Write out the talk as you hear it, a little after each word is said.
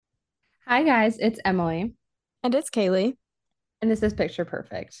Hi guys, it's Emily, And it's Kaylee. and this is Picture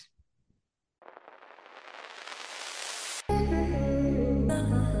Perfect.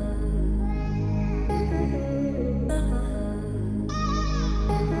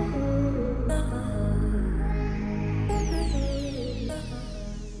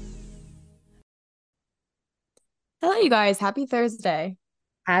 Hello, you guys. Happy Thursday.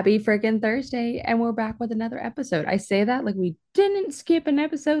 Happy freaking Thursday, and we're back with another episode. I say that like we didn't skip an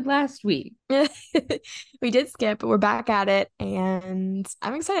episode last week. We did skip, but we're back at it, and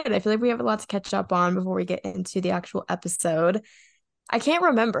I'm excited. I feel like we have a lot to catch up on before we get into the actual episode. I can't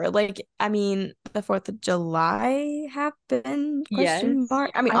remember. The 4th of July happened? Question Yes.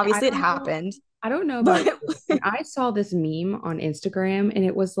 mark. I mean, I obviously it don't know. happened, I don't know about but you. And I saw this meme on Instagram and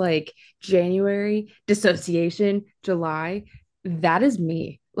it was like January, dissociation, July. That is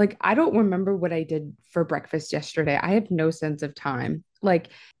me. Like I don't remember what I did for breakfast yesterday. I have no sense of time. Like,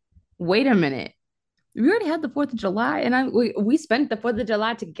 wait a minute. We already had the 4th of July and we spent the 4th of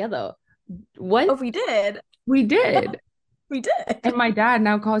July together. oh, What? we did. We did. We And did. my dad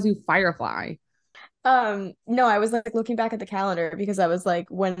now calls you Firefly. No, I was like looking back at the calendar because I was like,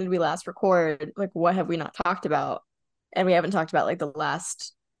 when did we last record? Like, what have we not talked about? And we haven't talked about like the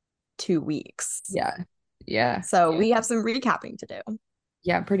last 2 weeks. Yeah. Yeah. So we have some recapping to do.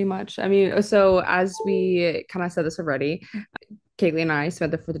 Yeah, pretty much. I mean, so as we kind of said this already, Kaylee and I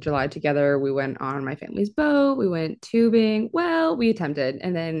spent the 4th of July together. We went on my family's boat. We went tubing. Well, we attempted.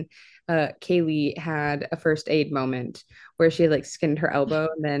 And then Kaylee had a first aid moment where she like skinned her elbow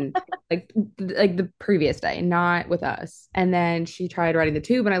and then like the previous day, not with us. And then she tried riding the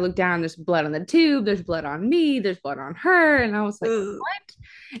tube and I looked down, there's blood on the tube, there's blood on me, there's blood on her. And I was like, Ooh.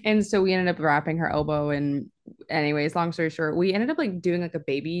 what? And so we ended up wrapping her elbow. And anyways, long story short, we ended up like doing like a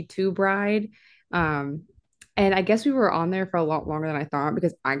baby tube ride. Um, and I guess we were on there for a lot longer than I thought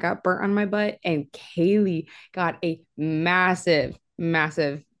because I got burnt on my butt and Kaylee got a massive,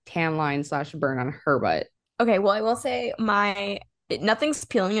 massive tan line slash burn on her butt. Okay, well, I will say nothing's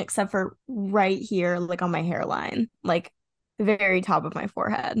peeling except for right here, like on my hairline, like very top of my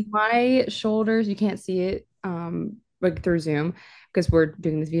forehead. My shoulders, you can't see it like through Zoom because we're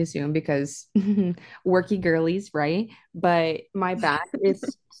doing this via Zoom because worky girlies, right? But my back is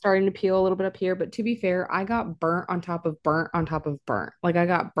starting to peel a little bit up here. But to be fair, I got burnt on top of burnt on top of burnt. Like I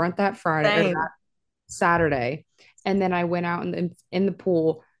got burnt that Friday or that Same. Saturday, and then I went out in the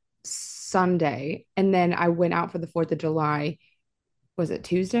pool Sunday, and then I went out for the 4th of July. Was it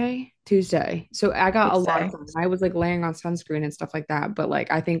Tuesday? Tuesday. So I got a lot of Tuesday. sun. I was like laying on sunscreen and stuff like that, but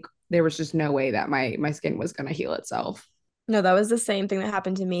like I think there was just no way that my skin was gonna heal itself. No, that was the same thing that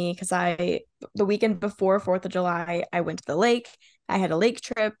happened to me because the weekend before 4th of July, I went to the lake. I had a lake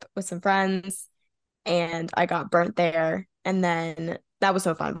trip with some friends and I got burnt there. And then that was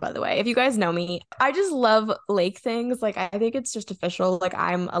so fun, by the way. If you guys know me, I just love lake things. Like, I think it's just official. Like,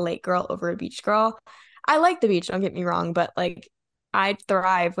 I'm a lake girl over a beach girl. I like the beach, don't get me wrong, but like, I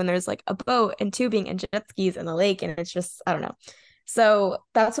thrive when there's like a boat and tubing and jet skis in the lake. And it's just, I don't know. So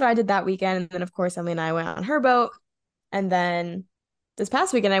that's what I did that weekend. And then, of course, Emily and I went on her boat. And then this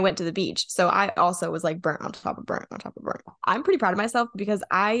past weekend, I went to the beach. So I also was like burnt on top of burnt on top of burnt. I'm pretty proud of myself because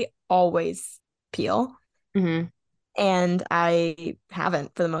I always peel Hmm. and I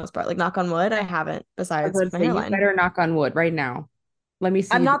haven't for the most part. Like, knock on wood, I haven't I was besides gonna my say you hairline. better knock on wood right now. Let me see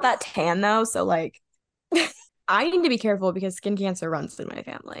I'm you do not that tan though. So, like, I need to be careful because skin cancer runs in my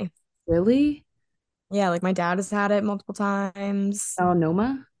family. it. Really? Yeah, like my dad has had it multiple times.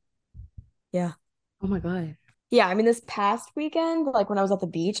 Melanoma? Yeah. Oh my God. Yeah, I mean, this past weekend, like when I was at the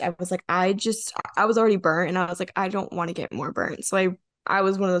beach, I was like, I was already burnt and I was like, I don't want to get more burnt. So I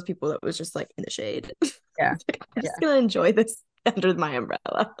was one of those people that was just like in the shade. Yeah. Like, I'm just Yeah. gonna enjoy this under my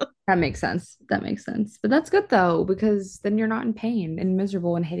umbrella. That makes sense. That makes sense. But that's good though, because then you're not in pain and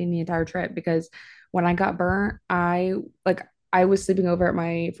miserable and hating the entire trip. Because when I got burnt, I was sleeping over at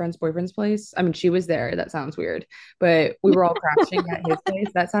my friend's boyfriend's place. I mean, she was there. That sounds weird. But we were all crashing at his place.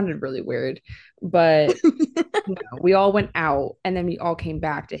 That sounded really weird. But we all went out and then we all came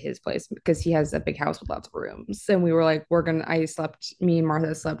back to his place because he has a big house with lots of rooms. And we were like, me and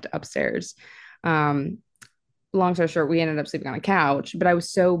Martha slept upstairs. Um, Long story short, we ended up sleeping on a couch, but I was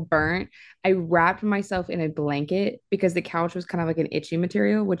so burnt. I wrapped myself in a blanket because the couch was kind of like an itchy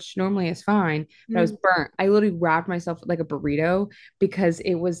material, which normally is fine, but I was Mm. burnt. I literally wrapped myself like a burrito because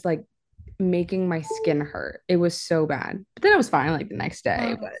it was like making my skin hurt. It was so bad. But then I was fine like the next day.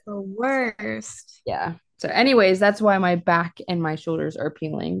 Oh, But it's the worst. yeah. So, anyways, that's why my back and my shoulders are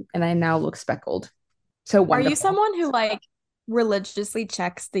peeling and I now look speckled. So Are you wonderful. someone who like religiously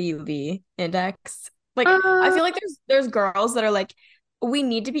checks the UV index? Like, I Uh, feel like there's girls that are like, we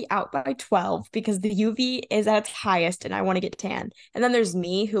need to be out by 12 because the UV is at its highest and I want to get tan. And then there's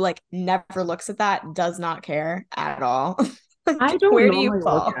me who like never looks at that, does not care at all. I Like, don't where do you normally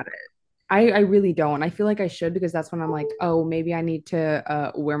look fall? at it. I really don't. I feel like I should because that's when I'm like, oh, maybe I need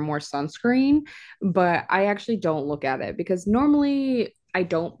to wear more sunscreen. But I actually don't look at it because normally I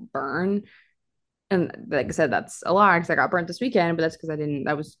don't burn. And like I said, that's a lie because I got burnt this weekend, but that's because I didn't,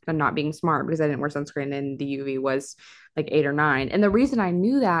 that was not being smart because I didn't wear sunscreen and the UV was like 8 or 9. And the reason I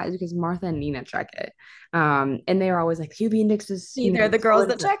knew that is because Martha and Nina check it. And they are always like, the UV index is, See, they're the so girls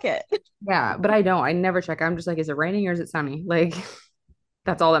and that so. check it. Yeah, but I don't. I never check. I'm just like, is it raining or is it sunny? Like,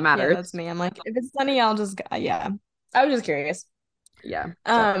 that's all that Yeah, matters. that's me. I'm like, if it's sunny, I'll just yeah. I was just curious. Yeah.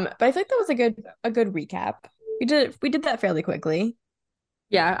 So, But I think that was a good recap. We did that fairly quickly.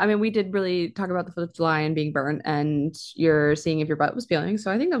 yeah, I mean, we did really talk about the 4th of July and being burnt, and you're seeing if your butt was feeling.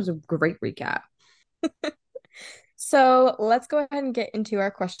 So I think that was a great recap. So let's go ahead and get into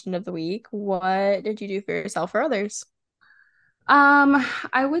our question of the week. What did you do for yourself or others?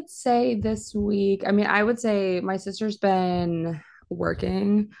 I would say this week, I mean, I would say my sister's been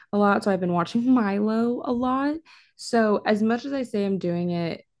working a lot, so I've been watching Milo a lot. So as much as I say I'm doing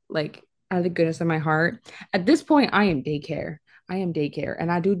it like out of the goodness of my heart, at this point I am daycare. I am daycare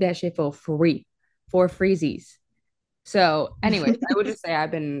and I do that shit for free, for freezies. So, anyways, I would just say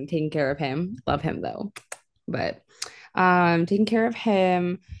I've been taking care of him. Love him though. But taking care of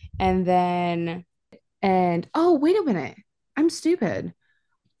him and then and oh, wait a minute. I'm stupid.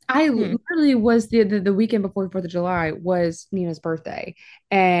 I Hmm. literally was the weekend before 4th of July was Nina's birthday,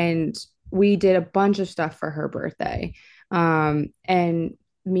 and we did a bunch of stuff for her birthday. And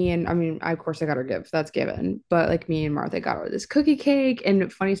me and I mean, of course, I got her gifts. That's given. But like me and Martha got her this cookie cake.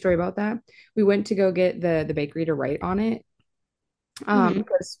 And funny story about that, we went to go get the bakery to write on it. Hmm.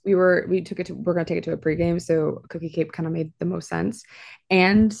 Because we took it to we're gonna take it to a pregame, so cookie cake kind of made the most sense.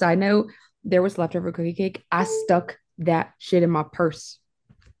 And side note, there was leftover cookie cake. I stuck that shit in my purse.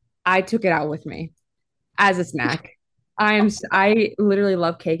 I took it out with me as a snack. I literally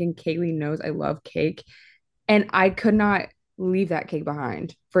love cake and Kaylee knows I love cake and I could not leave that cake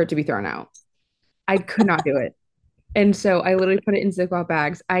behind for it to be thrown out. I could not do it. And so I literally put it in Ziploc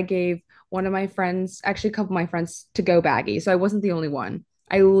bags. I gave one of my friends, actually a couple of my friends to go baggies. So I wasn't the only one.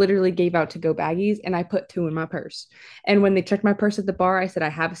 I literally gave out to go baggies and I put 2 in my purse. And when they checked my purse at the bar, I said, I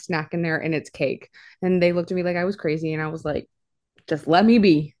have a snack in there and it's cake. And they looked at me like I was crazy. And I was like, just let me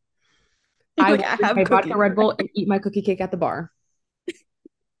be. I Like, will I drink have my vodka cookies. Red Bull and eat my cookie cake at the bar.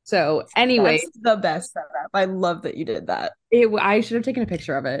 So anyway, That's the best setup. I love that you did that. I should have taken a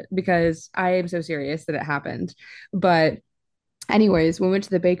picture of it because I am so serious that it happened. But anyways, we went to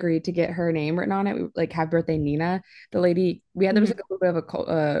the bakery to get her name written on it. We like have birthday Nina. The lady we had there was Mhm. like a little bit of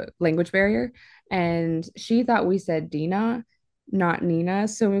a language barrier, and she thought we said Dina, not Nina.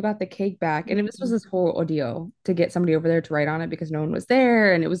 So we got the cake back, and this was Mhm. this whole ordeal to get somebody over there to write on it because no one was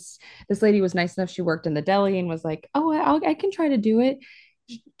there. And it was this lady was nice enough. She worked in the deli and was like, "Oh, I can try to do it."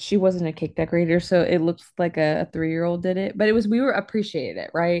 She wasn't a cake decorator, so it looked like a 3-year-old did it. But it was we were appreciated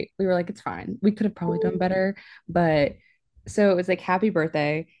it, right? We were like, it's fine. We could have probably done better, but so it was like happy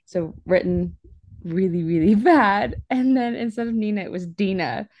birthday. So written really, really bad. And then instead of Nina, it was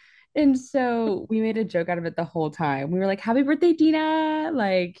Dina. And so we made a joke out of it the whole time. We were like, happy birthday, Dina.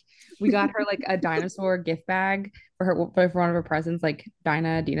 Like we got her like a dinosaur gift bag for one of her presents, like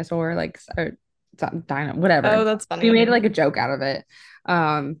dinosaur, like or Dinah, whatever. Oh, that's We funny. made like a joke out of it.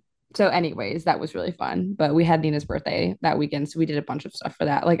 Um, so anyways, that was really fun. But we had Nina's birthday that weekend, so we did a bunch of stuff for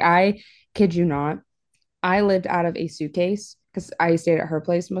that. Like I kid you not, I lived out of a suitcase because I stayed at her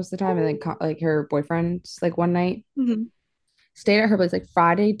place most of the time, and then like her boyfriend like one night Mhm. stayed at her place like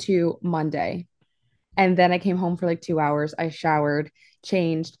Friday to Monday, and then I came home for like 2 hours. I showered,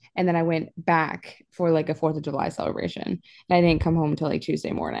 changed, and then I went back for like a 4th of July celebration, and I didn't come home until like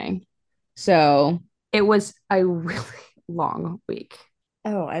Tuesday morning. So it was a really long week.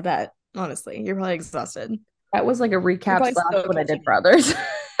 Oh, I bet. Honestly, you're probably exhausted. That was like a You're recap probably slash so what I did catching for others.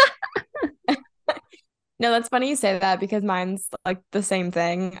 up. No, that's funny you say that because mine's like the same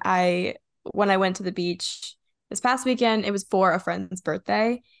thing. When I went to the beach this past weekend, it was for a friend's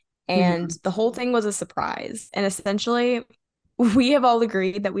birthday, and Mhm. the whole thing was a surprise. And essentially, we have all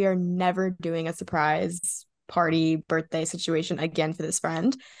agreed that we are never doing a surprise party birthday situation again for this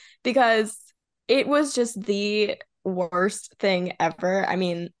friend because it was just the worst thing ever. I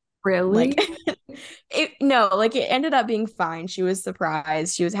mean, like Really? it no, like it ended up being fine. She was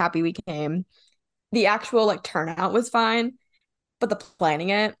surprised. She was happy we came. The actual like turnout was fine, but the planning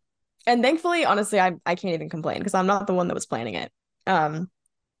it, and thankfully, honestly, I can't even complain because I'm not the one that was planning it. Um,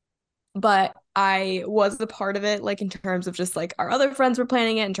 but I was a part of it, like in terms of just like our other friends were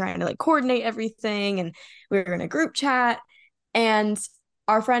planning it and trying to like coordinate everything. And we were in a group chat. And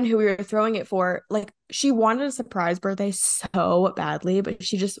our friend who we were throwing it for, like, she wanted a surprise birthday so badly, but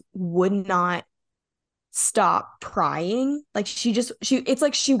she just would not stop prying. Like it's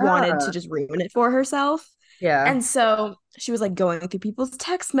like she wanted to Ah, just ruin it for herself. yeah. And so she was like going through people's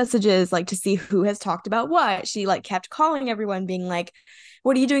text messages, like to see who has talked about what. She like kept calling everyone, being like,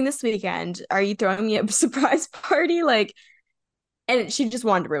 "What are you doing this weekend? Are you throwing me a surprise party?" Like, and she just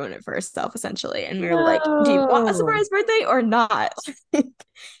wanted to ruin it for herself, essentially. And we were like, "Do you want a No. surprise birthday or not?" Yeah,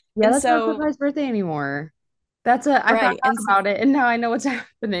 And that's not a so, surprise birthday anymore. I found right. out about it and now I know what's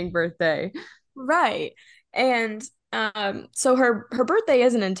happening birthday. Right. And so her birthday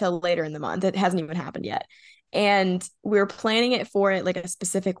isn't until later in the month. It hasn't even happened yet. And we were planning it for it like a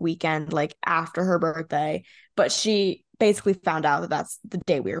specific weekend, like after her birthday. But she basically found out that that's the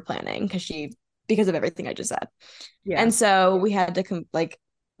day we were planning because of everything I just said. Yeah. And so we had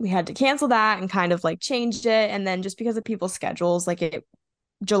to cancel that and kind of like changed it. And then just because of people's schedules,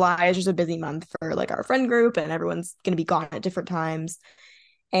 July is just a busy month for like our friend group and everyone's going to be gone at different times.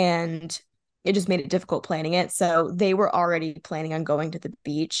 And it just made it difficult planning it. So they were already planning on going to the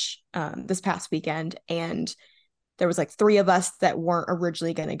beach this past weekend, and there was like three of us that weren't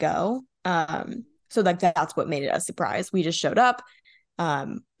originally going to go. So like that's what made it a surprise. We just showed up.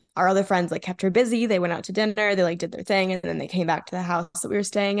 Um, our other friends like kept her busy. They went out to dinner. They like did their thing, and then they came back to the house that we were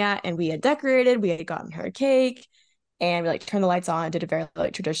staying at, and we had decorated. We had gotten her a cake, and we like turned the lights on. Did a very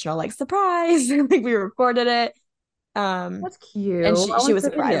like traditional like surprise. Like we recorded it. Um, That's cute. and I she want to was see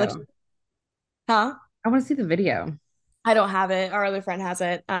the surprised. Like, video. huh? I want to see the video. I don't have it. Our other friend has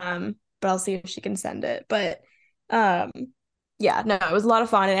it. But I'll see if she can send it. But um, yeah, no, it was a lot of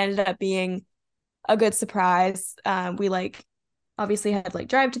fun. It ended up being a good surprise. We like obviously had like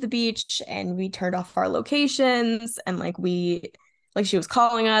drive to the beach and we turned off our locations and like she was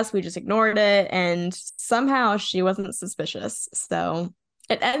calling us, we just ignored it and somehow she wasn't suspicious. So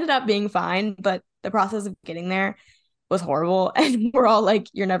it ended up being fine, but the process of getting there was horrible and we're all like,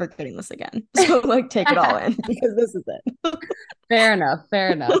 you're never getting this again. So like take it all in because this is it. Fair enough.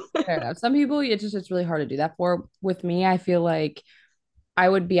 Fair enough. Fair enough. Some people, it's really hard to do that for. With me, I feel like I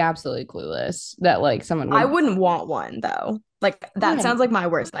would be absolutely clueless that like someone I would. wouldn't want one though. Like that sounds Right. like my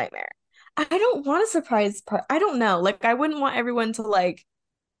worst nightmare. I don't want a surprise part. I don't know. Like I wouldn't want everyone to like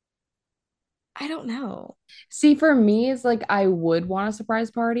I don't know. See, for me, it's like I would want a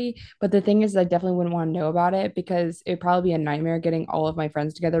surprise party, but the thing is, I definitely wouldn't want to know about it because it'd probably be a nightmare getting all of my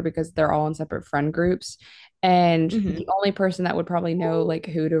friends together because they're all in separate friend groups. And Hmm. the only person that would probably know like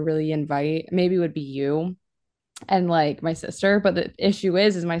who to really invite maybe would be you and like my sister. But the issue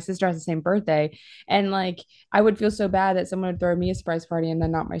is my sister has the same birthday, and like I would feel so bad that someone would throw me a surprise party and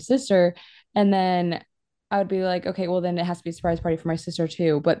then not my sister, and then I would be like, okay, well then it has to be a surprise party for my sister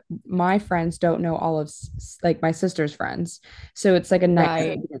too. But my friends don't know all of like my sister's friends, so it's like a nightmare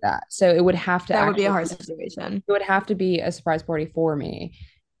Right. to do that. So it would have to That would be a actually hard situation. it would have to be a surprise party for me.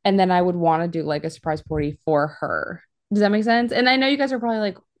 And then I would want to do like a surprise party for her. Does that make sense? And I know you guys are probably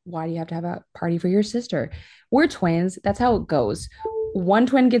like, why do you have to have a party for your sister? We're twins. That's how it goes. One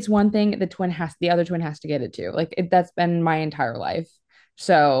twin gets one thing, the other twin has to get it too. Like that's been my entire life.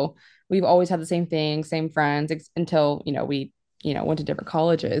 So we've always had the same thing, same friends until, we, went to different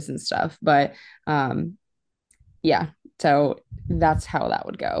colleges and stuff. But yeah, so that's how that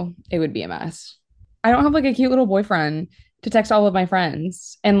would go. It would be a mess. I don't have like a cute little boyfriend to text all of my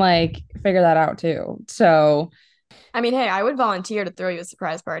friends and like figure that out too. So, I mean, hey, I would volunteer to throw you a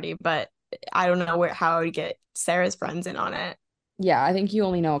surprise party, but I don't know how I would get Sarah's friends in on it. yeah, I think you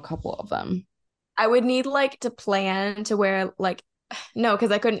only know a couple of them. I would need like to plan to where like no,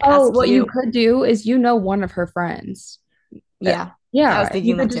 because I couldn't Oh, ask what you you. could do is one of her friends. Yeah. I was Yeah, you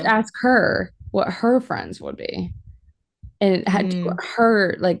thinking could that just too. ask her what her friends would be and do Mm.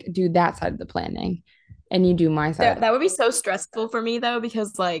 her like do that side of the planning and you do my side of That would be so stressful for me though,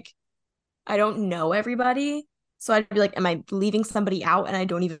 because like I don't know everybody. So I'd be like, am I leaving somebody out and I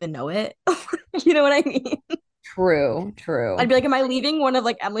don't even know it? You know what I mean? true, I'd true. be like, am I leaving one of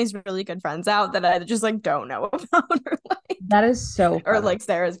like Emily's really good friends out that I just like don't know about That is so or funny. like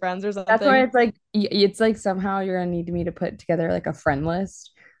Sarah's friends or That's why something? it's like somehow you're gonna need me to put together like a friend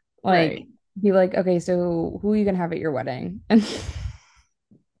list. Like Right. be like, okay, so who are you gonna have at your wedding? And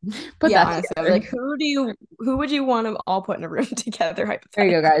put Yeah, that honestly, I'd be together. like, who would you want to all put in a room together There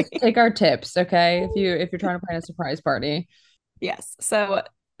you go, guys. hypothetically? Take our tips, okay? If you're trying to plan a surprise party. Yes. So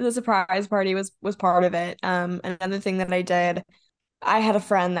the surprise party was part of it. Another thing that I did, I had a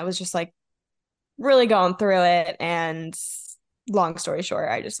friend that was just like really going through it and long story short,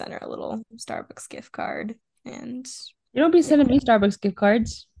 I just sent her a little Starbucks gift card and You don't be yeah. sending me Starbucks gift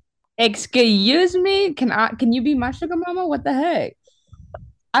cards. Excuse me? Can you be my sugar mama? What the heck?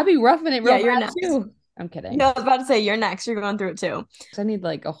 I be roughing it Yeah, real you're bad next. too. I'm kidding. No, I was about to say you're next. You're going through it too. I need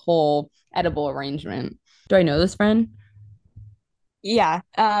like a whole edible arrangement. Do I know this friend? Yeah.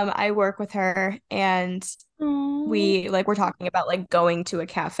 I work with her and Oh, we're talking about like going to a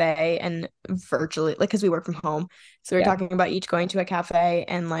cafe and virtually like because we work from home. So we're yeah. talking about each going to a cafe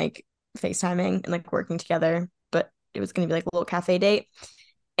and like FaceTiming and like working together, but it was gonna be like a little cafe date.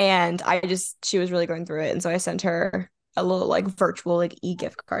 And she was really going through it. And so I sent her a little like virtual like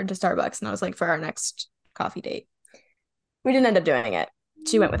e-gift card to Starbucks. And I was like, for our next coffee date. We didn't end up doing it.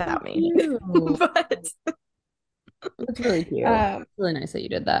 She went So without me. cute. But That's really cute. um, Really nice that you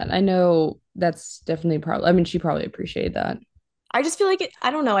did that. I know that's definitely probably, I mean, she probably appreciated that. I just feel like I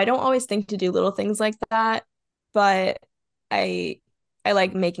don't know. I don't always think to do little things like that, but I I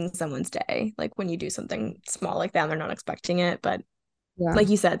like making someone's day. Like when you do something small like that and they're not expecting it. But Yeah. like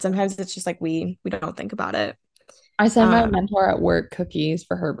you said, sometimes it's just like we don't think about it. I sent my Um, mentor at work cookies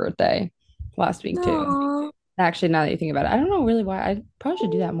for her birthday last week too. no, Actually, now that you think about it, I don't know really why. I probably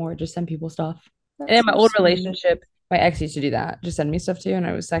should do that more, just send people stuff. And in that's my so old sweet. relationship, my ex used to do that, just send me stuff too, and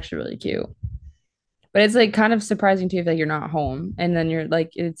it was actually really cute. But it's like kind of surprising too if like you're not home and then you're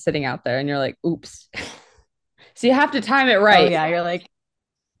like it's sitting out there and you're like, oops. So you have to time it Oh right. yeah, you're like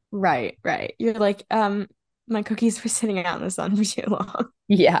right, right. You're like, my cookies were sitting out in the sun for too long.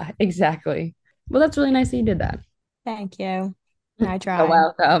 Yeah, exactly. Well, that's really nice that you did that. Thank you. I You're try.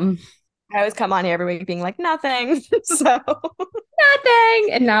 welcome. I always come on here every week being like, nothing. So, all Nothing.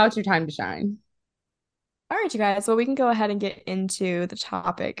 And now it's your time to shine. right, you guys. Well, we can go ahead and get into the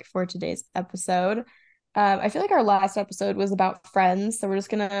topic for today's episode. I feel like our last episode was about friends, so we're just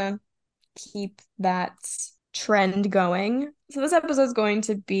gonna keep that trend going. So this episode is going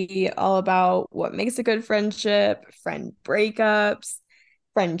to be all about what makes a good friendship, friend breakups,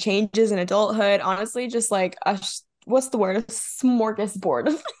 friend changes in adulthood. Honestly, just like what's the word? A smorgasbord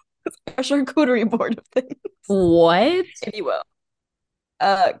of a charcuterie board of things, What? if you will.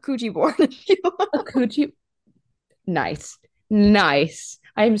 Coochie board, if you will. A coochie. Nice. Nice.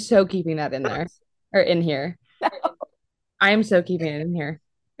 I am so keeping that in there or in here. I am so keeping it in here.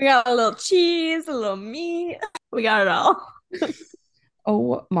 We got a little cheese, a little meat. We got it all.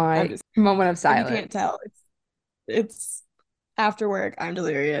 Oh I'm my just moment of if you silence. can't tell, it's after work. I'm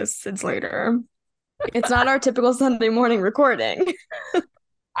delirious. It's later. It's not our typical Sunday morning recording.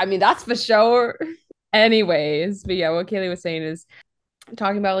 I mean, that's for sure. Anyways, but yeah, what Kaylee was saying is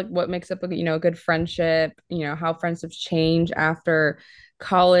talking about like what makes up a good friendship, how friendships change after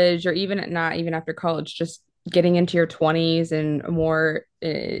college or even not even after college, just getting into your 20s and more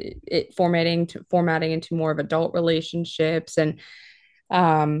it formatting into more of adult relationships and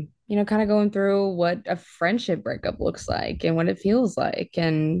kind of going through what a friendship breakup looks like and what it feels like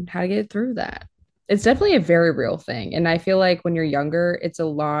and how to get through that. It's definitely a very real thing. And I feel like when you're younger,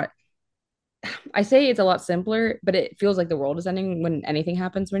 I say it's a lot simpler, but it feels like the world is ending when anything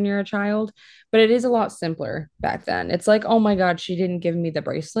happens when you're a child. But it is a lot simpler back then. It's like, oh my God, she didn't give me the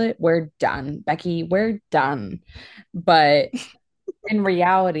bracelet. We're done. Becky, we're done. But in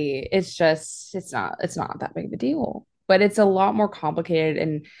reality, it's not that big of a deal. But it's a lot more complicated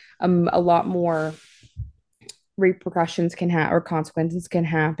and a lot more repercussions can have or consequences can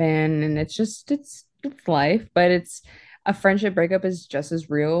happen. And it's life, but it's a friendship breakup is just as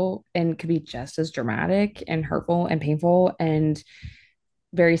real and could be just as dramatic and hurtful and painful and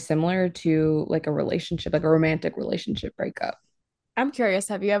very similar to like a relationship, like a romantic relationship breakup. I'm curious,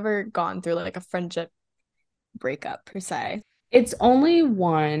 have you ever gone through like a friendship breakup per se? It's only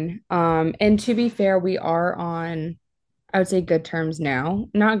one. And to be fair, we are on, I would say, good terms now.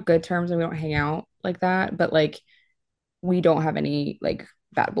 Not good terms, and we don't hang out like that, but like we don't have any like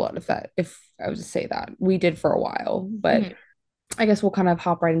bad blood, if I was to say that. We did for a while, but Mhm. I guess we'll kind of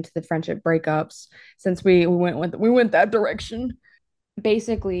hop right into the friendship breakups since we went that direction.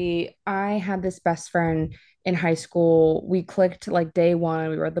 Basically, I had this best friend in high school. We clicked like day one.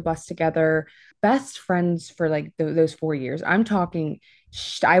 We rode the bus together. Best friends for like those 4 years. I'm talking,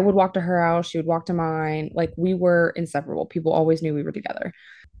 I would walk to her house. She would walk to mine. Like we were inseparable. People always knew we were together.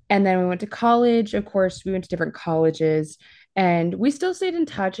 And then we went to college. Of course, we went to different colleges and we still stayed in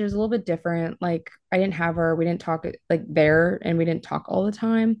touch. It was a little bit different. Like I didn't have her, we didn't talk like there and we didn't talk all the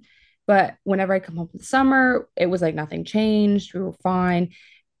time. But whenever I come home for the summer, it was like nothing changed. We were fine.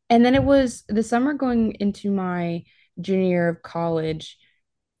 And then it was the summer going into my junior year of college.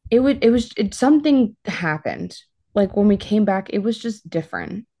 Something happened. Like when we came back, it was just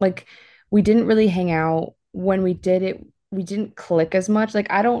different. Like we didn't really hang out. When we did it, we didn't click as much. Like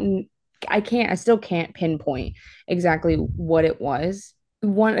I still can't pinpoint exactly what it was.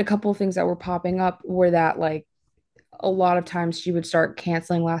 A couple of things that were popping up were that like a lot of times she would start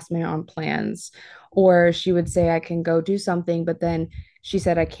canceling last minute on plans, or she would say I can go do something, but then she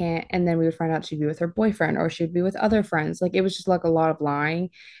said I can't, and then we would find out she'd be with her boyfriend or she'd be with other friends. Like it was just like a lot of lying.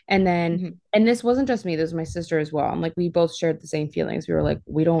 And then Mhm. and this wasn't just me, this was my sister as well. And like we both shared the same feelings. We were like,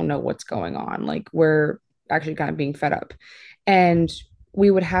 we don't know what's going on. Like we're actually kind of being fed up. And we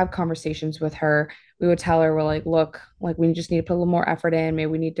would have conversations with her. We would tell her, we're like, look, like we just need to put a little more effort in.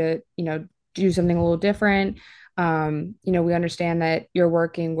 Maybe we need to, do something a little different. We understand that you're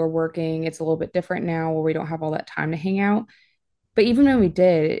working, we're working. It's a little bit different now where we don't have all that time to hang out. But even when we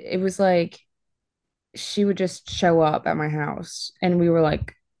did, it was like she would just show up at my house and we were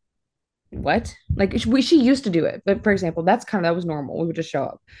like, what? Like she used to do it. But for example, that was normal. We would just show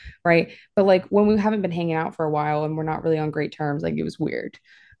up, right? But like when we haven't been hanging out for a while and we're not really on great terms, like it was weird.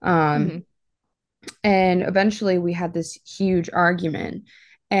 Um, Mhm. and eventually we had this huge argument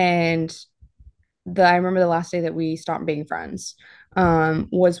and I remember the last day that we stopped being friends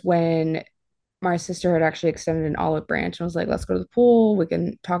was when my sister had actually extended an olive branch and was like, let's go to the pool. We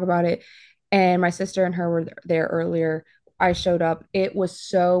can talk about it. And my sister and her were there earlier. I showed up. It was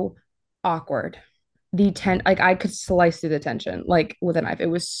so awkward. Like I could slice through the tension like with a knife. It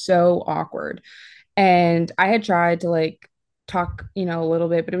was so awkward. And I had tried to like talk, a little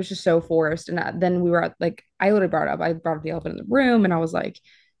bit, but it was just so forced. And then we were at like, I brought up the elephant in the room and I was like,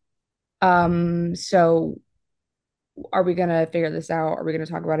 so are we gonna figure this out? Are we gonna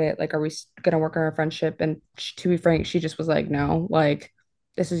talk about it? Like, are we gonna work on our friendship? And to be frank, she just was like, no, like,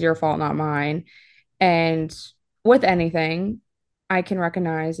 this is your fault, not mine. And with anything, I can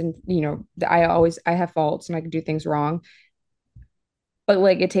recognize and, I have faults and I can do things wrong, but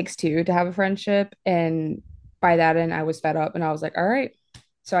like, it takes two to have a friendship. And by that end, I was fed up and I was like, all right.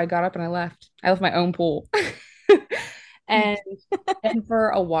 So I got up and I left. I left my own pool. And for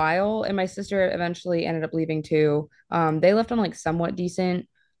a while, and my sister eventually ended up leaving too. They left on like somewhat decent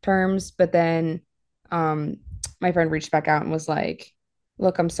terms, but then um, my friend reached back out and was like,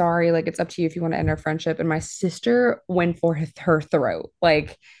 "Look, I'm sorry. Like, it's up to you if you want to end our friendship." And my sister went for her throat.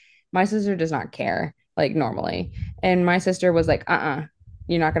 Like, my sister does not care, like normally, and my sister was like,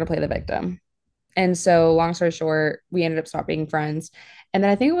 you're not gonna play the victim." And so, long story short, we ended up stopping being friends. And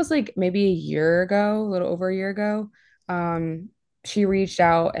then I think it was like maybe a year ago, a little over a year ago, um, she reached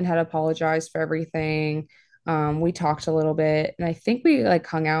out and had apologized for everything. We talked a little bit, and I think we like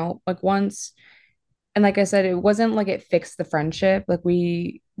hung out like once. And like I said, it wasn't like it fixed the friendship. Like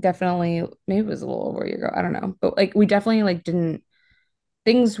we definitely, maybe it was a little over a year ago. I don't know, but like we definitely like didn't.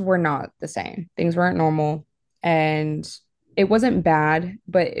 Things were not the same. Things weren't normal, and it wasn't bad,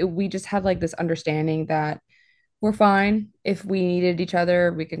 but we just had like this understanding that we're fine. If we needed each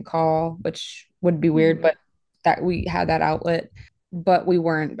other, we can call, which would be weird, Mhm. but that we had that outlet, but we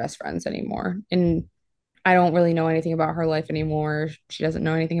weren't best friends anymore. And I don't really know anything about her life anymore. She doesn't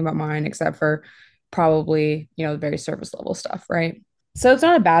know anything about mine except for probably, the very surface level stuff, right? So it's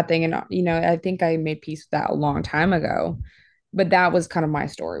not a bad thing. And, I think I made peace with that a long time ago, but that was kind of my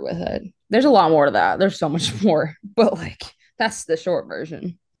story with it. There's a lot more to that. There's so much more, but like that's the short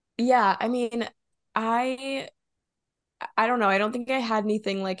version. Yeah, I mean, I I don't know. I don't think I had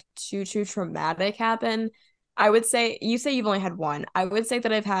anything like too traumatic happen. I would say you say you've only had one. I would say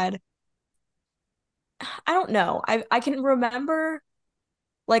that I've had I don't know. I can remember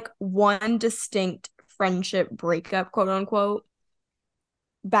like one distinct friendship breakup, quote unquote,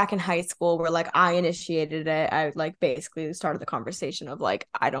 back in high school where like I initiated it. I like basically started the conversation of like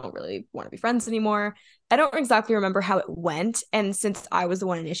I don't really want to be friends anymore. I don't exactly remember how it went, and since I was the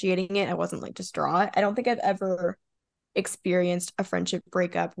one initiating it, I wasn't like distraught. I don't think I've ever experienced a friendship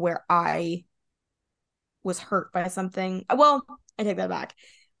breakup where I was hurt by something. Well, I take that back.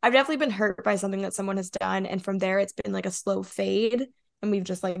 I've definitely been hurt by something that someone has done, and from there it's been like a slow fade and we've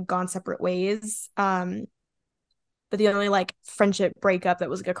just like gone separate ways. But the only like friendship breakup that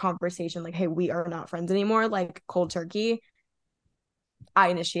was like a conversation like, hey, we are not friends anymore, like cold turkey, I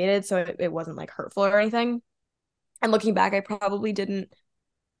initiated, so it wasn't like hurtful or anything. And looking back, I probably didn't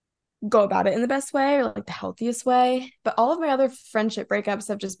go about it in the best way or like the healthiest way. But all of my other friendship breakups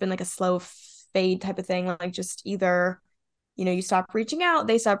have just been like a slow fade type of thing. Like just either, you stop reaching out,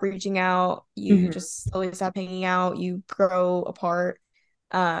 they stop reaching out, you Mhm. just slowly stop hanging out, you grow apart.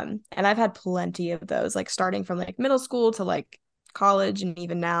 And I've had plenty of those, like starting from like middle school to like college and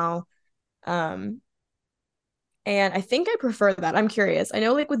even now. Um, and I think I prefer that. I'm curious. I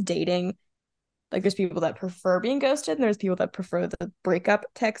know like with dating, like there's people that prefer being ghosted and there's people that prefer the breakup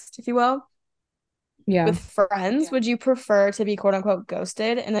text, if you will. Yeah. With friends, would you prefer to be quote unquote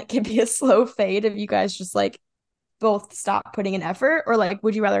ghosted and it could be a slow fade if you guys just like both stop putting in effort, or like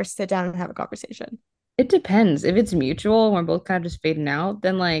would you rather sit down and have a conversation? It depends. If it's mutual and we're both kind of just fading out,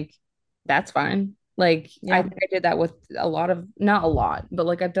 then like that's fine. Like I Yeah. think I did that with a lot of, not a lot, but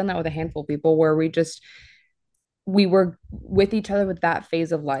like I've done that with a handful of people where we were with each other with that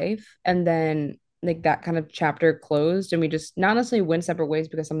phase of life, and then like that kind of chapter closed and we just not necessarily went separate ways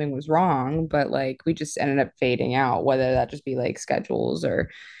because something was wrong, but like we just ended up fading out, whether that just be like schedules or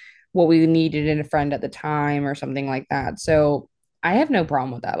what we needed in a friend at the time or something like that. So I have no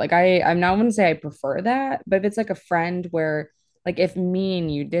problem with that. Like I'm not going to say I prefer that, but if it's like a friend where like if me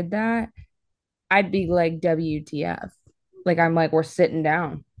and you did that, I'd be like WTF. Like I'm like we're sitting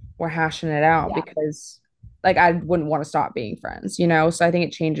down, we're hashing it out Yeah. because like I wouldn't want to stop being friends, you know? So I think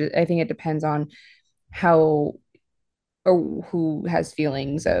it changes. I think it depends on how or who has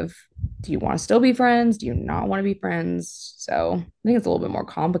feelings of, do you want to still be friends? Do you not want to be friends? So I think it's a little bit more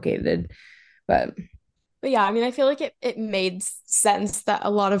complicated, but But yeah, I mean, I feel like it made sense that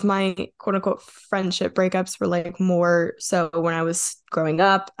a lot of my quote unquote friendship breakups were like more so when I was growing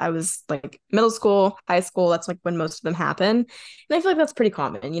up. I was like middle school, high school, that's like when most of them happen. And I feel like that's pretty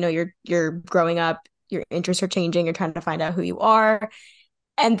common. You know, you're growing up, your interests are changing, you're trying to find out who you are.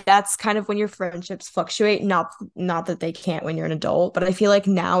 And that's kind of when your friendships fluctuate. Not that they can't when you're an adult, but I feel like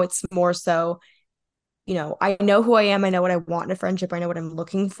now it's more so, I know who I am, I know what I want in a friendship, I know what I'm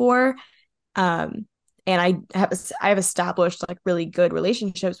looking for. Um, and I have established like really good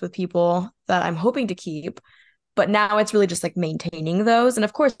relationships with people that I'm hoping to keep. But now it's really just like maintaining those. And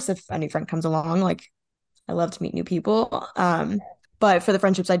of course, if a new friend comes along, like I love to meet new people. But for the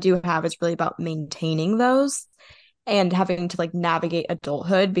friendships I do have, it's really about maintaining those and having to like navigate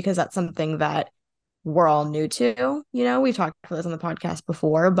adulthood because that's something that we're all new to. We've talked about this on the podcast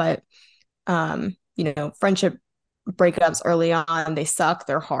before, but friendship breakups early on, they suck,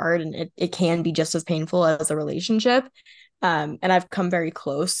 they're hard, and it can be just as painful as a relationship. And I've come very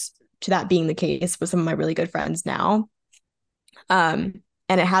close to that being the case with some of my really good friends now. And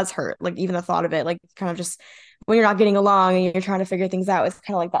it has hurt, like even the thought of it, like kind of just when you're not getting along and you're trying to figure things out, it's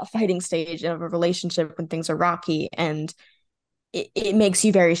kind of like that fighting stage of a relationship when things are rocky and it makes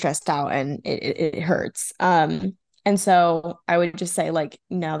you very stressed out and it hurts. And so I would just say, like,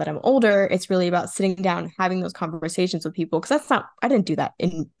 now that I'm older, it's really about sitting down, having those conversations with people. Cause I didn't do that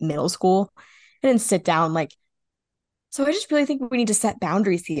in middle school. I didn't sit down like, so I just really think we need to set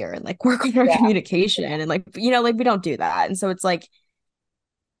boundaries here and like work on our yeah, communication and like, like we don't do that. And so it's like,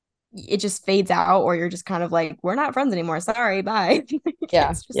 it just fades out or you're just kind of like we're not friends anymore, sorry, bye.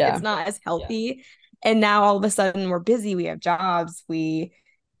 yeah, It's yeah, not as healthy. And now all of a sudden we're busy, we have jobs, we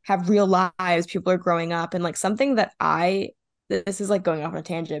have real lives, people are growing up, and like something that I this is like going off on a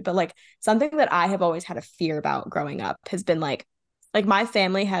tangent, but like something that I have always had a fear about growing up has been like my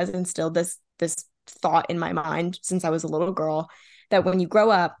family has instilled this thought in my mind since I was a little girl that when you grow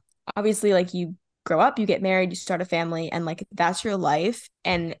up, obviously like you grow up, you get married, you start a family, and like that's your life.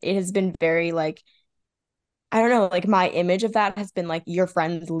 And it has been very like, I don't know, like my image of that has been like your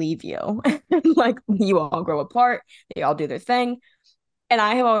friends leave you. Like you all grow apart, they all do their thing. And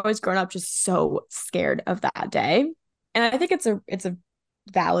I have always grown up just so scared of that day. And I think it's a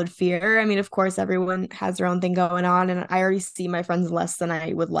valid fear. I mean, of course, everyone has their own thing going on, and I already see my friends less than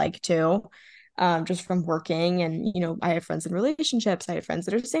I would like to, just from working. And I have friends in relationships, I have friends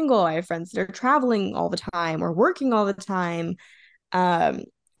that are single, I have friends that are traveling all the time or working all the time, um,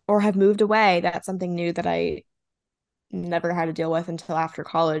 or have moved away. That's something new that I never had to deal with until after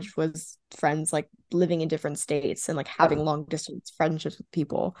college was friends like living in different states and like having yep, long distance friendships with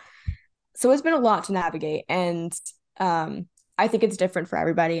people. So it's been a lot to navigate, and I think it's different for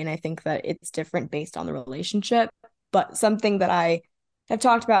everybody, and I think that it's different based on the relationship. But something that I have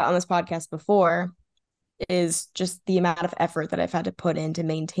talked about on this podcast before is just the amount of effort that I've had to put in to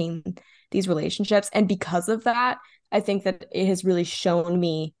maintain these relationships. And because of that, I think that it has really shown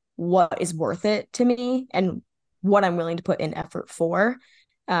me what is worth it to me and what I'm willing to put in effort for.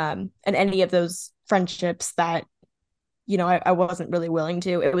 And any of those friendships that, I wasn't really willing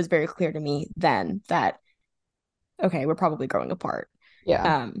to, it was very clear to me then that, okay, we're probably growing apart. yeah,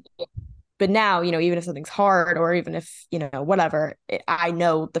 Um, but now, even if something's hard or even if, whatever, I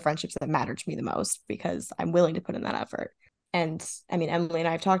know the friendships that matter to me the most because I'm willing to put in that effort. And I mean, Emily and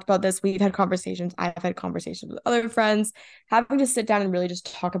I have talked about this. We've had conversations. I've had conversations with other friends, having to sit down and really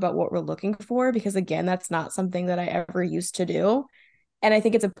just talk about what we're looking for. Because again, that's not something that I ever used to do. And I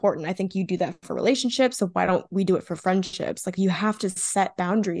think it's important. I think you do that for relationships. So why don't we do it for friendships? Like you have to set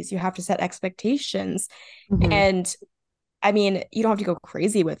boundaries, you have to set expectations. hmm And I mean, you don't have to go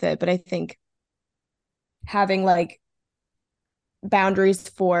crazy with it, but I think having like boundaries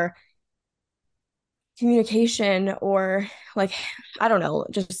for communication or like I don't know,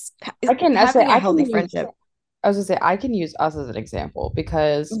 just I say having a I can healthy use friendship. I was gonna say I can use us as an example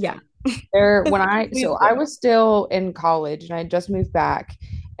because Yeah. there when I Please so I do. was still in college and I had just moved back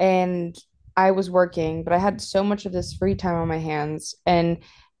and I was working, but I had so much of this free time on my hands and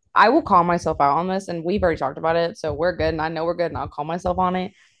I will call myself out on this and we've already talked about it, so we're good and I know we're good and I'll call myself on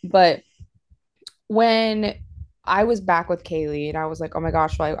it. But when I was back with Kaylee and I was like, oh my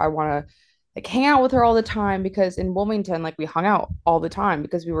gosh, I want to like hang out with her all the time because in Wilmington, like we hung out all the time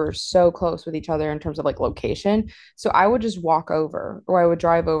because we were so close with each other in terms of like location. So I would just walk over or I would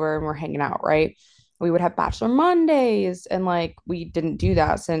drive over and we're hanging out, right? We would have Bachelor Mondays and like we didn't do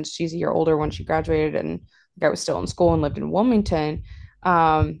that since she's a year older when she graduated and like, I was still in school and lived in Wilmington.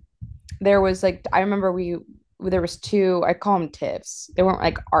 Um, there was like I remember we there was two I call them tiffs. They weren't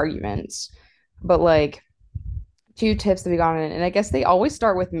like arguments, but like two tips that we got in, and I guess they always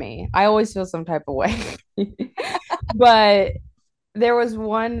start with me. I always feel some type of way. But there was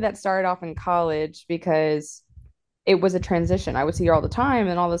one that started off in college because it was a transition. I would see her all the time,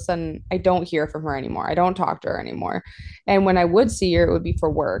 and all of a sudden, I don't hear from her anymore. I don't talk to her anymore. And when I would see her, it would be for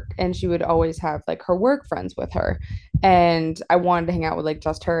work, and she would always have like her work friends with her. And I wanted to hang out with like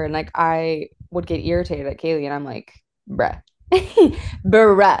just her, and like I would get irritated at Kaylee, and I'm like, bruh,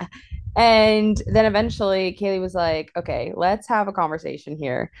 bruh. And then eventually Kaylee was like, okay, let's have a conversation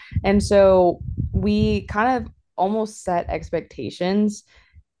here. And so we kind of almost set expectations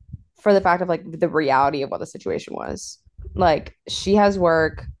for the fact of like the reality of what the situation was. Like she has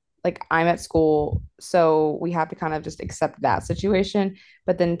work, like I'm at school, so we have to kind of just accept that situation.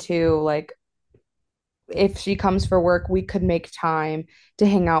 But then too, like if she comes for work, we could make time to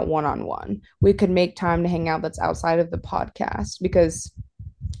hang out one on one. We could make time to hang out that's outside of the podcast because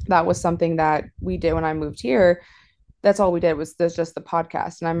that was something that we did when I moved here. That's all we did was there's just the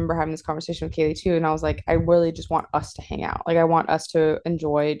podcast. And I remember having this conversation with Kaylee too. And I was like, I really just want us to hang out. Like I want us to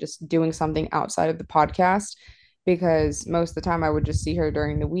enjoy just doing something outside of the podcast because most of the time I would just see her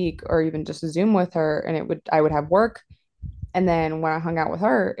during the week or even just Zoom with her and I would have work. And then when I hung out with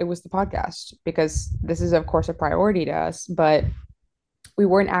her, it was the podcast because this is of course a priority to us, but we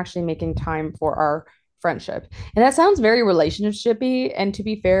weren't actually making time for our friendship. And that sounds very relationshipy. And to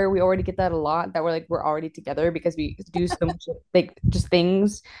be fair, we already get that a lot that we're already together because we do so much like just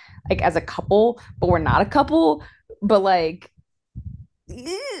things like as a couple, but we're not a couple. But like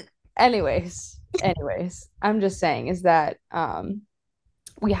anyways, I'm just saying is that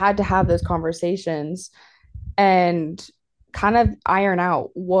we had to have those conversations and kind of iron out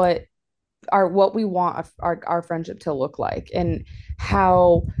what we want our friendship to look like and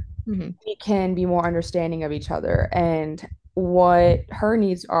how Mhm. we can be more understanding of each other and what her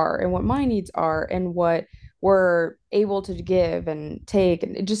needs are and what my needs are and what we're able to give and take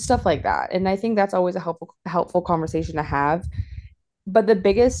and just stuff like that. And I think that's always a helpful conversation to have. But the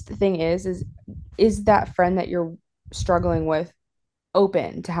biggest thing is that friend that you're struggling with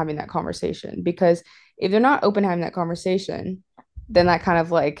open to having that conversation? Because if they're not open to having that conversation, then that kind of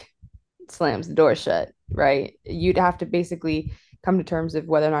like slams the door shut, right? You'd have to basically come to terms of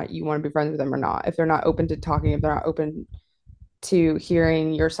whether or not you want to be friends with them or not. If they're not open to talking, if they're not open to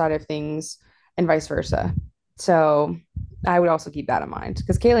hearing your side of things, and vice versa. So I would also keep that in mind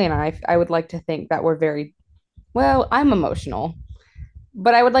because Kaylee and I would like to think that we're very well. I'm emotional,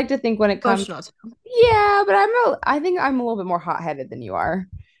 but I would like to think when it comes, Emotional too. yeah, but I think I'm a little bit more hot headed than you are.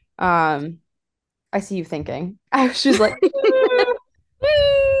 Um, I see you thinking. I was just like,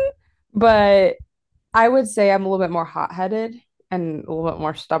 but I would say I'm a little bit more hot-headed and a little bit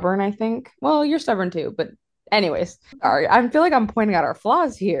more stubborn, I think. Well, you're stubborn too, but anyways, sorry. I feel like I'm pointing out our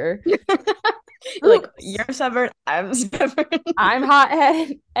flaws here. Like Oops. you're stubborn, I'm stubborn. I'm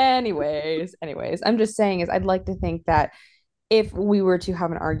hot-headed. Anyways, I'm just saying is I'd like to think that if we were to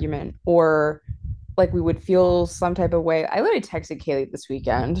have an argument or like we would feel some type of way. I literally texted Kaylee this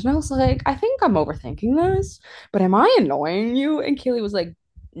weekend and I was like, I think I'm overthinking this, but am I annoying you? And Kaylee was like,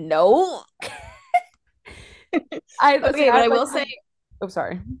 no. I see. Okay, but I I like. will say Oh,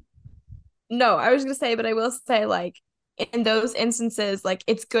 sorry. no, I was gonna say, but I will say, like, in those instances, like,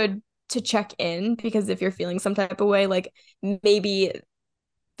 it's good to check in because if you're feeling some type of way, like, maybe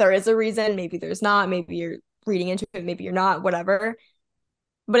there is a reason, maybe there's not, maybe you're reading into it, maybe you're not, whatever.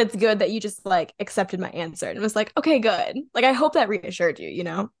 But it's good that you just, like, accepted my answer and was like, okay, good. Like, I hope that reassured you, you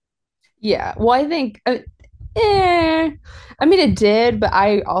know? Yeah. Well, I think. Eh. I mean, it did, but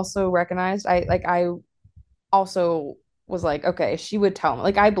I also recognized I also was like, okay, she would tell me.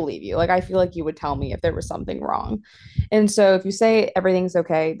 Like, I believe you. Like, I feel like you would tell me if there was something wrong. And so if you say everything's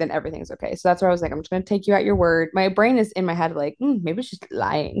okay, then everything's okay. So that's where I was like, I'm just gonna take you at your word. My brain is in my head, like, maybe she's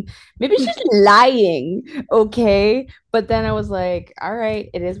lying. Maybe she's lying. Okay. But then I was like, all right,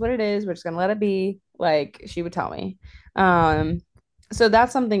 it is what it is. We're just gonna let it be. Like, she would tell me. Um, so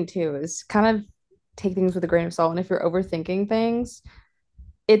that's something too, is kind of take things with a grain of salt. And if you're overthinking things,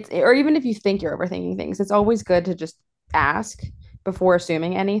 it's or even if you think you're overthinking things, it's always good to just ask before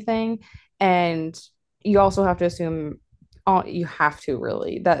assuming anything. And you also have to assume all you have to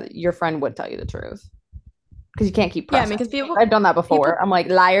really that your friend would tell you the truth because you can't keep Yeah, I pressing. mean, because I've done that people before. I'm like,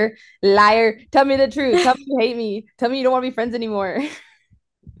 liar, liar, tell me the truth. Tell me you hate me. Tell me you don't want to be friends anymore.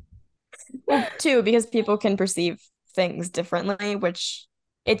 Well, too, because people can perceive things differently, which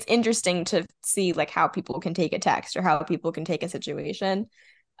it's interesting to see like how people can take a text or how people can take a situation.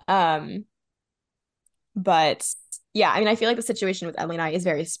 Um, but yeah, I mean, I feel like the situation with Emily and I is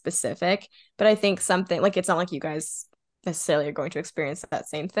very specific, but I think something like it's not like you guys necessarily are going to experience that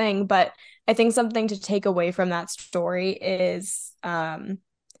same thing, but I think something to take away from that story is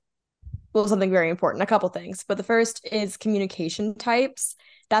well, something very important, a couple things. But the first is communication types.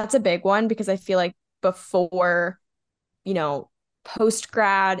 That's a big one because I feel like before, you know, post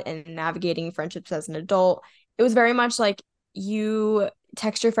grad and navigating friendships as an adult, it was very much like you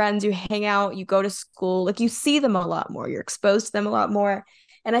text your friends, you hang out, you go to school, like you see them a lot more, you're exposed to them a lot more.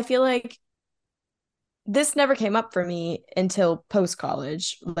 And I feel like this never came up for me until post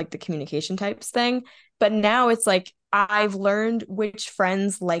college, like the communication types thing. But now it's like I've learned which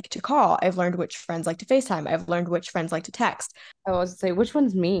friends like to call. I've learned which friends like to FaceTime. I've learned which friends like to text. I was to say, which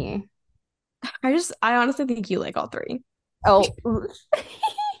one's me? I honestly think you like all three. Oh,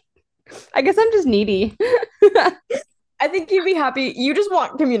 I guess I'm just needy. I think you'd be happy. You just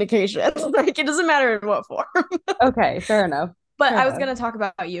want communication. Like it doesn't matter in what form. Okay, fair enough. But Fair I was enough. gonna talk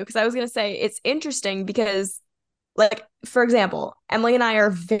about you because I was gonna say it's interesting because like for example, Emily and I are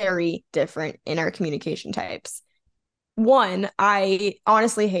very different in our communication types. One, I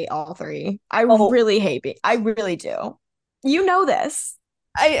honestly hate all three. I Oh, really hate being, I really do. You know this.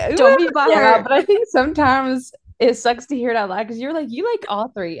 I Don't be yeah, butthurt. but I think sometimes it sucks to hear it out loud because you're like, you like all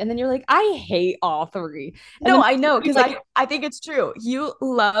three, and then you're like, I hate all three, and No, then I know you're because like, I think it's true. You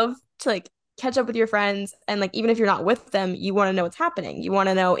love to like catch up with your friends and like even if you're not with them, you want to know what's happening. You want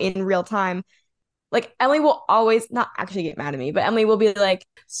to know in real time. Like Emily will always not actually get mad at me, but Emily will be like,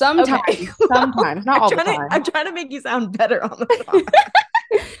 sometimes, "Okay, well, sometimes, not all the I'm time. trying to make you sound better on the topic."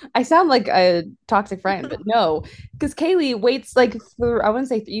 I sound like a toxic friend, but no, because Kaylee waits like for I wouldn't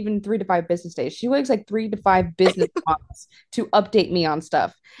say even 3 to 5 business days. She waits like 3 to 5 business months to update me on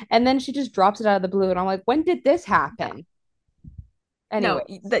stuff, and then she just drops it out of the blue, and I'm like, when did this happen? No,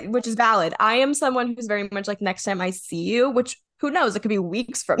 Anyway, which is valid. I am someone who's very much like next time I see you, which who knows, it could be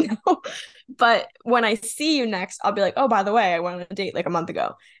weeks from now. But when I see you next, I'll be like, oh, by the way, I went on a date like a month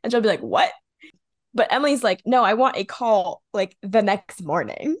ago. And she'll be like, what? But Emily's like, no, I want a call like the next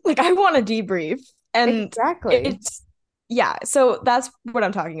morning. Like I want a debrief. And exactly. it's yeah, so that's what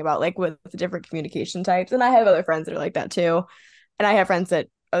I'm talking about, like with the different communication types. And I have other friends that are like that too. And I have friends that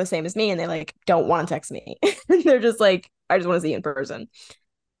are the same as me and they like don't want to text me. They're just like, I just want to see you in person.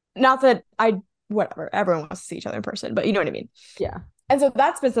 Not that I whatever, everyone wants to see each other in person, but you know what I mean. Yeah. And so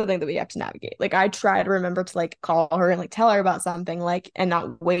that's been something that we have to navigate. Like I try to remember to like call her and like tell her about something like and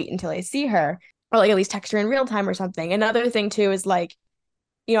not wait until I see her or like at least text her in real time or something. Another thing too is like,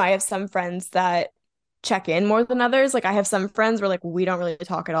 I have some friends that check in more than others. Like I have some friends where like we don't really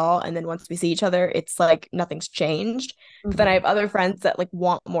talk at all. And then once we see each other, it's like nothing's changed. But then I Mhm. have other friends that like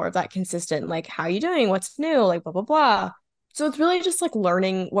want more of that consistent, like, how you doing? What's new? Like blah blah blah. So it's really just like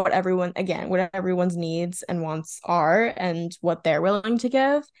learning what everyone's needs and wants are and what they're willing to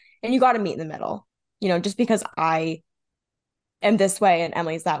give. And you got to meet in the middle. Just because I am this way and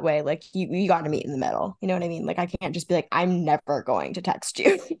Emily's that way, like you got to meet in the middle. You know what I mean? Like I can't just be like, I'm never going to text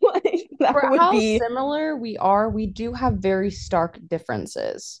you. Like that For would how be, similar we are, we do have very stark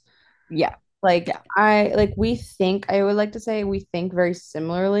differences. yeah, Like yeah. we think, I would like to say we think very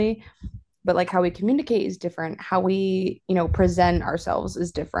similarly, but like how we communicate is different. How we, present ourselves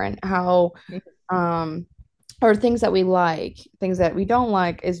is different. How um or things that we like, things that we don't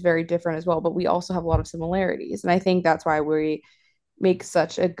like is very different as well, but we also have a lot of similarities. And I think that's why we make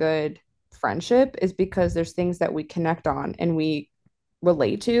such a good friendship is because there's things that we connect on and we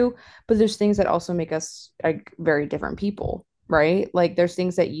relate to, but there's things that also make us like very different people, right? Like there's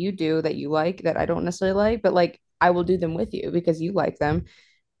things that you do that you like that I don't necessarily like, but like I will do them with you because you like them.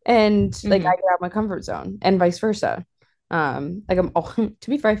 And like Mm-hmm. I get out of my comfort zone and vice versa. Like to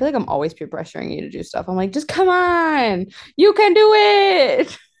be fair, I feel like I'm always peer pressuring you to do stuff. I'm like, just come on, you can do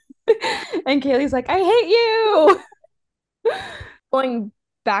it. And Kaylee's like, I hate you. Going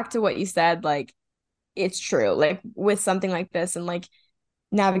back to what you said, like it's true. Like with something like this and like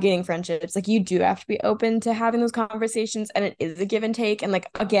navigating friendships, like you do have to be open to having those conversations and it is a give and take. And like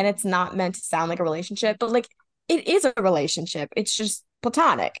again, it's not meant to sound like a relationship, but like it is a relationship. It's just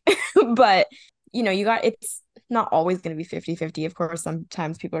platonic. But you got it's not always going to be 50-50. Of course,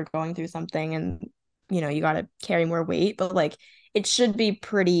 sometimes people are going through something and you got to carry more weight, but like it should be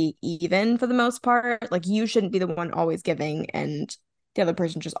pretty even for the most part. Like you shouldn't be the one always giving and the other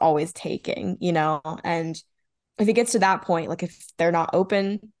person just always taking. And if it gets to that point, like if they're not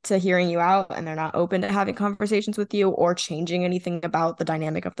open to hearing you out and they're not open to having conversations with you or changing anything about the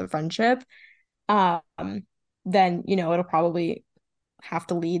dynamic of the friendship, um, then, it'll probably have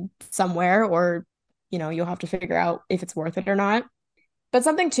to lead somewhere or, you'll have to figure out if it's worth it or not. But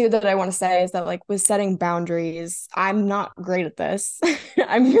something too that I want to say is that like with setting boundaries, I'm not great at this.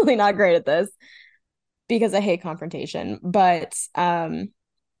 I'm really not great at this because I hate confrontation. But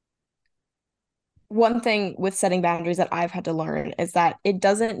one thing with setting boundaries that I've had to learn is that it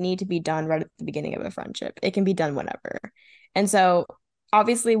doesn't need to be done right at the beginning of a friendship. It can be done whenever. And so,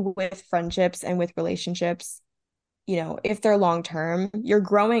 obviously, with friendships and with relationships, if they're long term, you're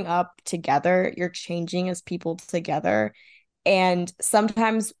growing up together, you're changing as people together. And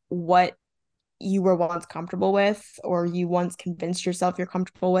sometimes what you were once comfortable with or you once convinced yourself you're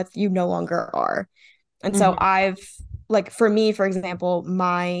comfortable with, you no longer are. And so, Mhm. like, for me, for example,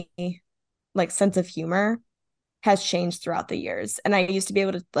 my like sense of humor has changed throughout the years. And I used to be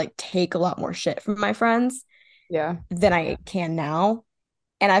able to like take a lot more shit from my friends Yeah. than I can now.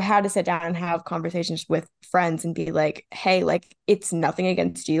 And I've had to sit down and have conversations with friends and be like, hey, like it's nothing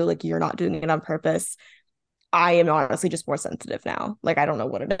against you. Like you're not doing it on purpose. I am honestly just more sensitive now. Like I don't know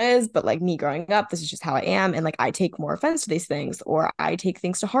what it is, but like me growing up, this is just how I am. And like I take more offense to these things, or I take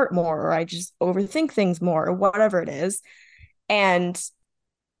things to heart more, or I just overthink things more, or whatever it is. And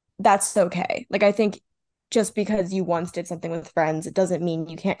that's okay. Like I think just because you once did something with friends, it doesn't mean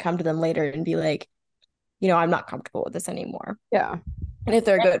you can't come to them later and be like, I'm not comfortable with this anymore. Yeah. And if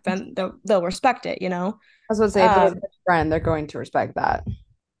they're a good friend, they'll respect it. I was going to say, if they're a Um, good friend, they're going to respect that.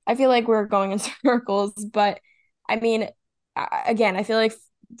 I feel like we're going in circles, but I mean, again, I feel like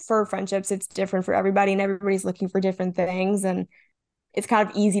for friendships, it's different for everybody, and everybody's looking for different things, and it's kind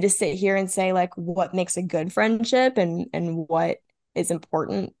of easy to sit here and say like what makes a good friendship and what is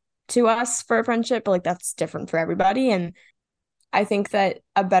important to us for a friendship, but like that's different for everybody. And I think that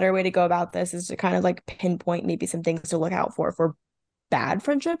a better way to go about this is to kind of like pinpoint maybe some things to look out for bad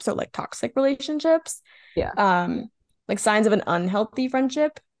friendships or like toxic relationships. Yeah. Um, like signs of an unhealthy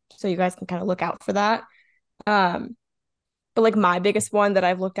friendship. So you guys can kind of look out for that. Um, but like my biggest one that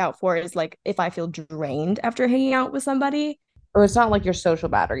I've looked out for is like if I feel drained after hanging out with somebody. Or it's not like your social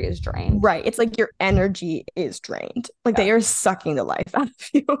battery is drained. Right. It's like your energy is drained. Like Yeah. they are sucking the life out of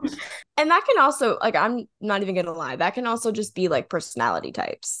you. And that can also, like, I'm not even gonna lie, that can also just be like personality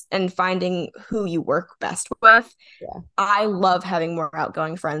types and finding who you work best with. Yeah. I love having more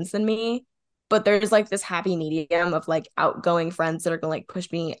outgoing friends than me, but there's like this happy medium of like outgoing friends that are gonna like push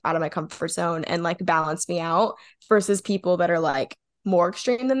me out of my comfort zone and like balance me out versus people that are like more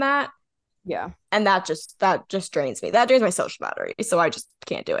extreme than that. Yeah. And that just drains me. That drains my social battery. So I just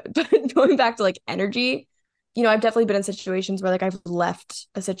can't do it. But going back to like energy, I've definitely been in situations where like I've left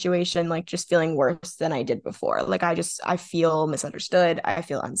a situation like just feeling worse than I did before. Like I feel misunderstood. I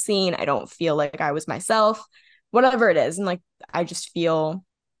feel unseen. I don't feel like I was myself, whatever it is. And like I just feel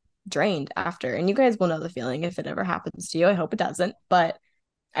drained after. And you guys will know the feeling if it ever happens to you. I hope it doesn't. But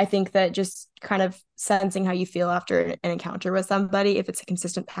I think that just kind of sensing how you feel after an encounter with somebody, if it's a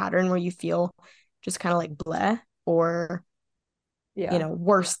consistent pattern where you feel just kind of like bleh or, Yeah.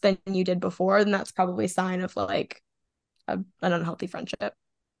 worse than you did before, then that's probably a sign of like an unhealthy friendship.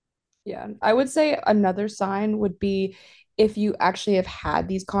 Yeah. I would say another sign would be if you actually have had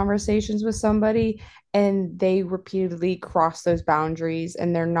these conversations with somebody and they repeatedly cross those boundaries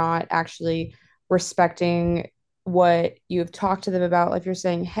and they're not actually respecting what you've talked to them about. Like you're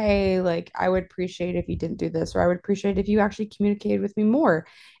saying, hey, like I would appreciate if you didn't do this, or I would appreciate if you actually communicated with me more.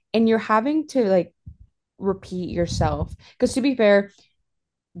 And you're having to like repeat yourself. Because to be fair,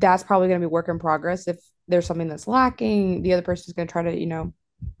 that's probably going to be work in progress. If there's something that's lacking, the other person's going to try to,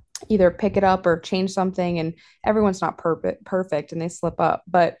 either pick it up or change something, and everyone's not perfect and they slip up,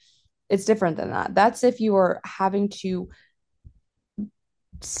 but it's different than that. That's if you are having to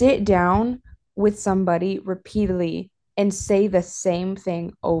sit down with somebody repeatedly and say the same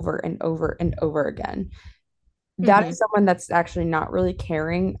thing over and over and over again. that Hmm. is someone that's actually not really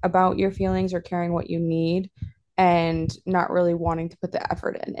caring about your feelings or caring what you need and not really wanting to put the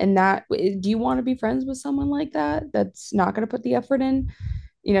effort in. And that, do you want to be friends with someone like that that's not going to put the effort in,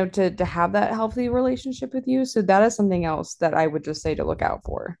 to have that healthy relationship with you? So that is something else that I would just say to look out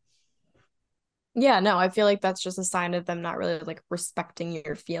for. Yeah, no, I feel like that's just a sign of them not really like respecting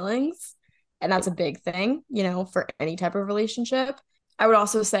your feelings. And that's a big thing, for any type of relationship. I would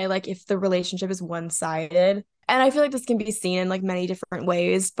also say, like, if the relationship is one-sided, and I feel like this can be seen in like many different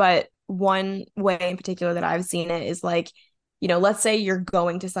ways, but one way in particular that I've seen it is like, let's say you're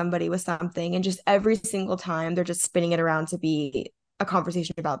going to somebody with something, and just every single time they're just spinning it around to be a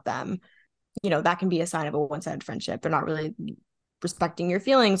conversation about them. That can be a sign of a one-sided friendship. They're not really respecting your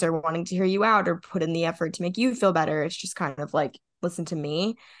feelings or wanting to hear you out or put in the effort to make you feel better. It's just kind of like, listen to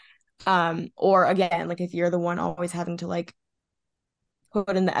me. Or again, like if you're the one always having to like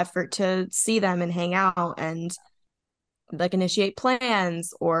put in the effort to see them and hang out and like initiate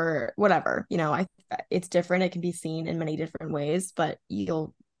plans or whatever, it's different. It can be seen in many different ways, but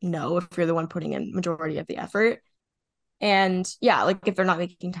you'll know if you're the one putting in majority of the effort. And yeah, like if they're not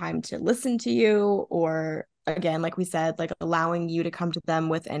making time to listen to you, or again, like we said, like allowing you to come to them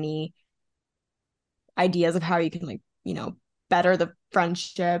with any ideas of how you can like, better the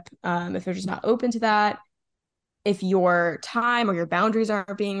friendship, if they're just not open to that. If your time or your boundaries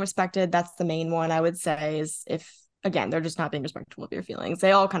aren't being respected, that's the main one I would say, is if again, they're just not being respectful of your feelings.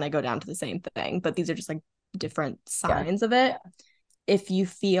 They all kind of go down to the same thing, but these are just like different Yeah. signs of it. If you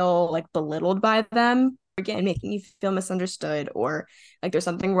feel like belittled by them, again, making you feel misunderstood, or like there's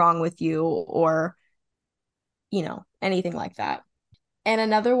something wrong with you, or anything like that. And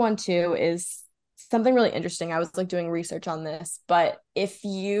another one too is something really interesting. I was like doing research on this, but if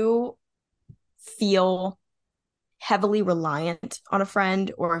you feel heavily reliant on a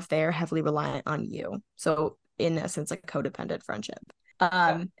friend, or if they're heavily reliant on you, so in essence like codependent friendship.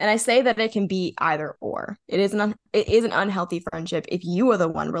 And I say that it can be either or. It is an unhealthy friendship if you are the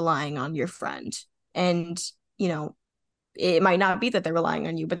one relying on your friend, and you know it might not be that they're relying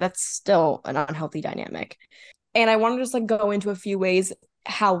on you, but that's still an unhealthy dynamic. And I want to just like go into a few ways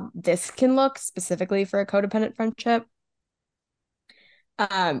how this can look specifically for a codependent friendship.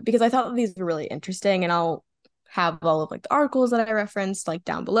 Because I thought that these were really interesting, and I'll have all of like the articles that I referenced like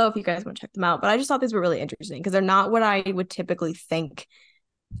down below if you guys want to check them out. But I just thought these were really interesting because they're not what I would typically think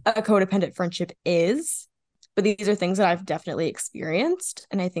a codependent friendship is, but these are things that I've definitely experienced,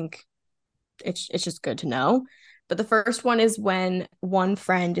 and I think it's just good to know. But the first one is when one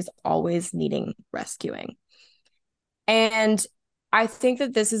friend is always needing rescuing. And I think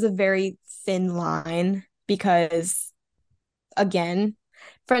that this is a very thin line because, again,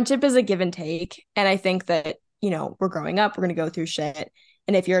 friendship is a give and take. And I think that, we're growing up, we're going to go through shit.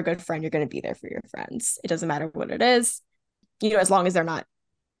 And if you're a good friend, you're going to be there for your friends. It doesn't matter what it is, as long as they're not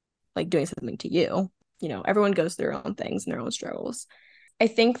like doing something to you. Everyone goes through their own things and their own struggles. I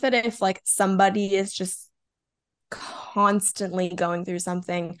think that if like somebody is just constantly going through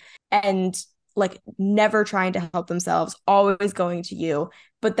something and like never trying to help themselves, always going to you,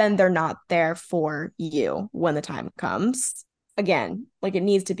 but then they're not there for you when the time comes. Again, like it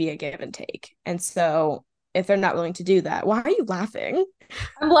needs to be a give and take. And so if they're not willing to do that, why are you laughing?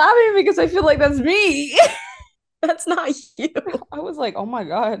 I'm laughing because I feel like that's me. That's not you. I was like, oh my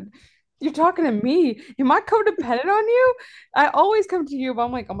God, you're talking to me. Am I codependent on you? I always come to you, but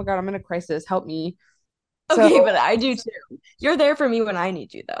I'm like, oh my God, I'm in a crisis. Help me. So, Okay, but I do too. You're there for me when I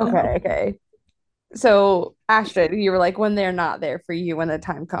need you, though. okay, okay. So, Astrid, you were like, when they're not there for you when the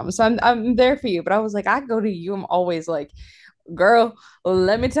time comes. So I'm there for you, but I was like, I go to you. I'm always like, girl,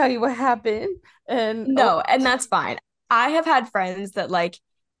 let me tell you what happened. And oh, No, and that's fine. I have had friends that like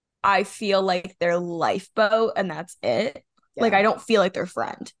I feel like they're lifeboat and that's it. Like yeah, I don't feel like their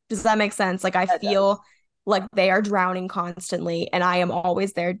friend. Does that make sense? Like I that does. feel like they are drowning constantly and I am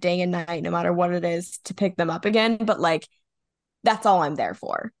always there day and night, no matter what it is, to pick them up again. But like that's all I'm there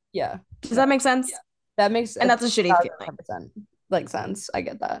for. Yeah, Does no, that make sense? that makes And a that's a shitty thousand feeling. percent like sense. I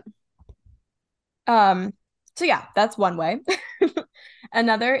get that. Um, so yeah, that's one way.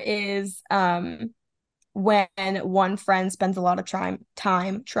 Another is when one friend spends a lot of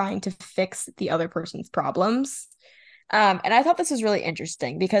time trying to fix the other person's problems. And I thought this was really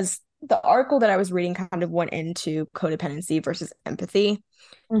interesting because the article that I was reading kind of went into codependency versus empathy.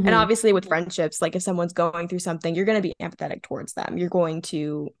 And Hmm. obviously, with friendships, like if someone's going through something, you're going to be empathetic towards them. You're going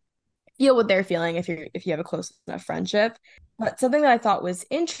to feel what they're feeling if you have a close enough friendship. But something that I thought was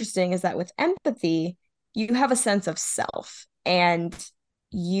interesting is that with empathy, you have a sense of self. And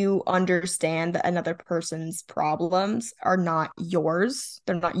you understand that another person's problems are not yours.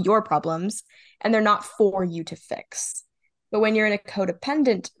 They're not your problems, and they're not for you to fix. But when you're in a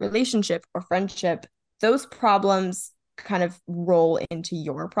codependent relationship or friendship, those problems kind of roll into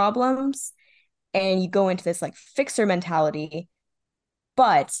your problems, and you go into this like fixer mentality,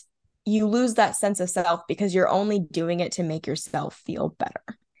 but you lose that sense of self because you're only doing it to make yourself feel better.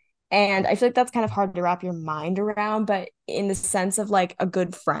 And I feel like that's kind of hard to wrap your mind around, but in the sense of like a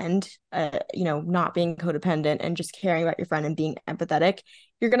good friend, not being codependent and just caring about your friend and being empathetic,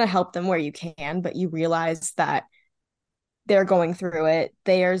 you're going to help them where you can, but you realize that they're going through it.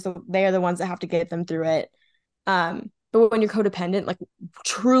 They are the ones that have to get them through it. But when you're codependent, like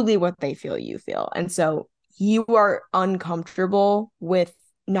truly what they feel, you feel. And so you are uncomfortable with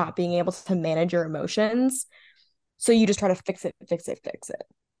not being able to manage your emotions. So you just try to fix it, fix it, fix it.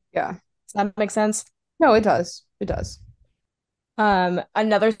 Yeah. Does that make sense? No, it does. It does.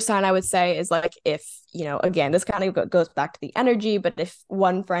 Another sign I would say is like if, again, this kind of goes back to the energy, but if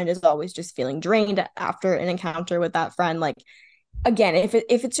one friend is always just feeling drained after an encounter with that friend, like again, if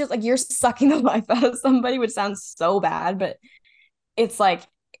it's just like you're sucking the life out of somebody, which sounds so bad, but it's like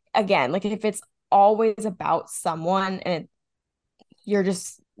again, like if it's always about someone and you're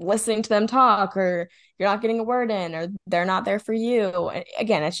just listening to them talk or you're not getting a word in or they're not there for you,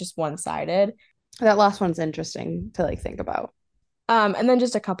 again, it's just one-sided. That last one's interesting to like think about. And then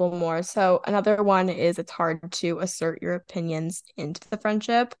just a couple more. So another one is it's hard to assert your opinions into the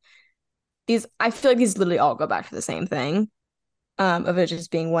friendship. These I feel like these literally all go back to the same thing, of it just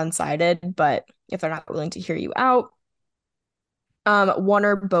being one-sided. But if they're not willing to hear you out, one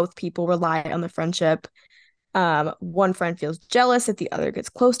or both people rely on the friendship. One friend feels jealous if the other gets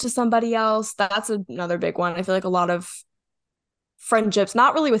close to somebody else. That's another big one. I feel like a lot of friendships,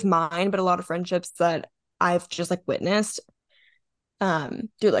 not really with mine, but a lot of friendships that I've just like witnessed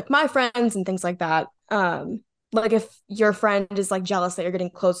through like my friends and things like that. Like if your friend is like jealous that you're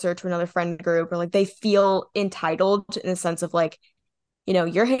getting closer to another friend group or like they feel entitled in the sense of like,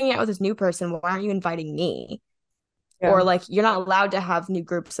 you're hanging out with this new person, why aren't you inviting me? Yeah. Or like you're not allowed to have new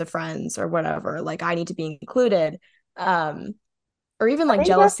groups of friends or whatever, like I need to be included. Um or even I like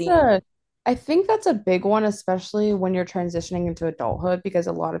think that's jealousy. a I think that's a big one, especially when you're transitioning into adulthood, because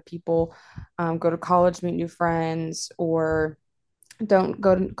a lot of people go to college, meet new friends, or don't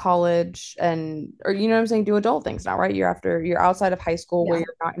go to college and or you know what I'm saying, do adult things now, right? You're outside of high school where Yeah.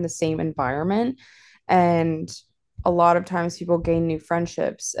 you're not in the same environment. And a lot of times people gain new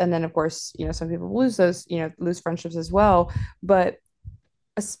friendships. And then of course, some people lose those, lose friendships as well. But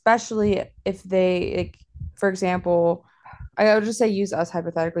especially if they like, for example, I would just say use us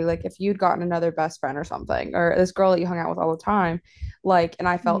hypothetically. Like if you'd gotten another best friend or something, or this girl that you hung out with all the time, like, and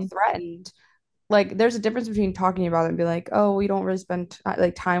I felt Mhm. threatened, like there's a difference between talking about it and be like, oh, we don't really spend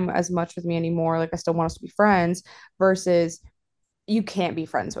like time as much with me anymore. Like I still want us to be friends versus you can't be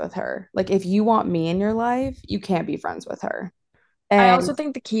friends with her. Like if you want me in your life, you can't be friends with her. I And also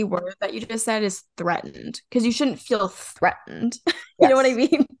think the key word that you just said is threatened because you shouldn't feel threatened. You know what I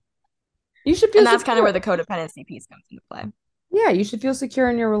yes, mean? you should feel And that's kind of secure. where the codependency piece comes into play. Yeah, you should feel secure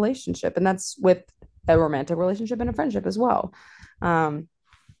in your relationship. And that's with a romantic relationship and a friendship as well. Um,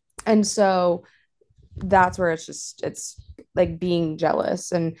 and so that's where it's like being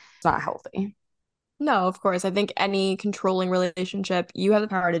jealous and it's not healthy. No, of course. I think any controlling relationship, you have the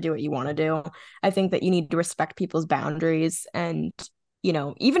power to do what you want to do. I think that you need to respect people's boundaries. And,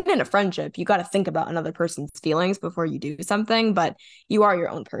 even in a friendship, you got to think about another person's feelings before you do something, but you are your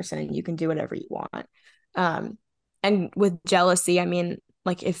own person and you can do whatever you want. Um, and with jealousy, I mean,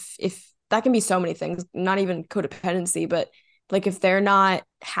 like if that can be so many things, not even codependency, but like if they're not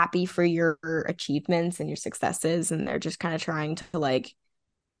happy for your achievements and your successes and they're just kind of trying to like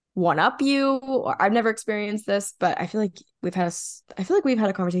one up you. Or I've never experienced this, but I feel like we've had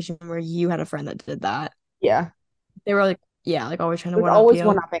a conversation where you had a friend that did that. Yeah. They were like, yeah, like always trying to It was one up always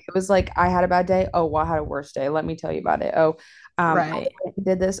one you. upping. It was like I had a bad day. Oh, well, I had a worse day. Let me tell you about it. Oh, I Right. went and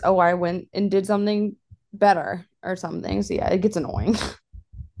did this. Oh, I went and did something better or something. So yeah, it gets annoying.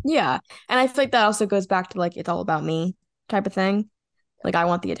 Yeah. And I feel like that also goes back to like it's all about me type of thing. Like I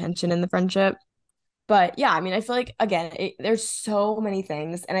want the attention in the friendship. But yeah, I mean, I feel like again, there's so many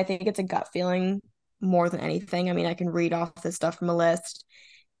things, and I think it's a gut feeling more than anything. I mean, I can read off this stuff from a list,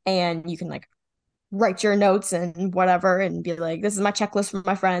 and you can like write your notes and whatever, and be like, "This is my checklist for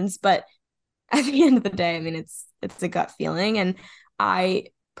my friends." But at the end of the day, I mean, it's a gut feeling, and I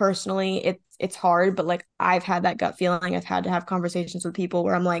personally, it's hard, but like I've had that gut feeling. I've had to have conversations with people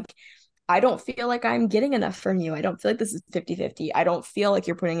where I'm like, I don't feel like I'm getting enough from you. I don't feel like this is 50-50. I don't feel like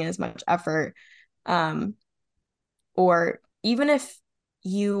you're putting in as much effort. Um, or even if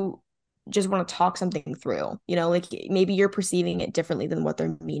you just want to talk something through, like maybe you're perceiving it differently than what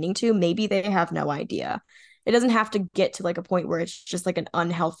they're meaning to. Maybe they have no idea. It doesn't have to get to like a point where it's just like an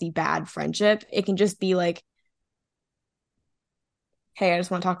unhealthy, bad friendship. It can just be like, hey, I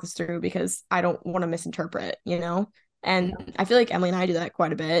just want to talk this through because I don't want to misinterpret. And I feel like Emily and I do that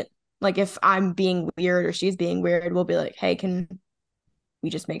quite a bit. Like if I'm being weird or she's being weird, we'll be like, hey, can we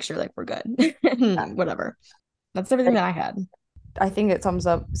just make sure like we're good? Yeah. Whatever. That's everything that I had. I think it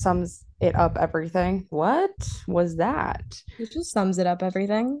sums it up everything. What was that? It just sums it up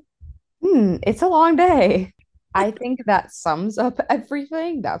everything. It's a long day. I think that sums up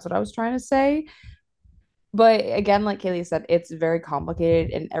everything. That's what I was trying to say. But again, like Kaylee said, it's very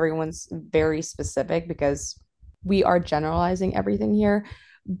complicated and everyone's very specific because we are generalizing everything here.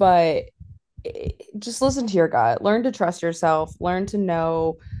 But just listen to your gut, learn to trust yourself, learn to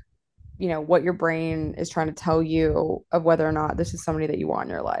know, what your brain is trying to tell you of whether or not this is somebody that you want in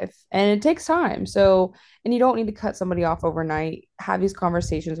your life. And it takes time. So, and you don't need to cut somebody off overnight. Have these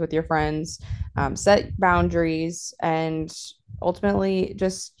conversations with your friends, set boundaries, and ultimately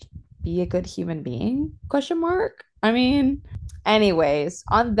just be a good human being? Question mark. I mean, anyways,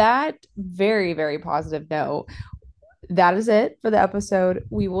 on that very, very positive note, that is it for the episode.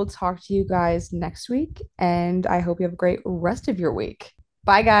 We will talk to you guys next week, and I hope you have a great rest of your week.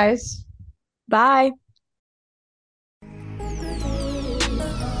 Bye, guys. Bye.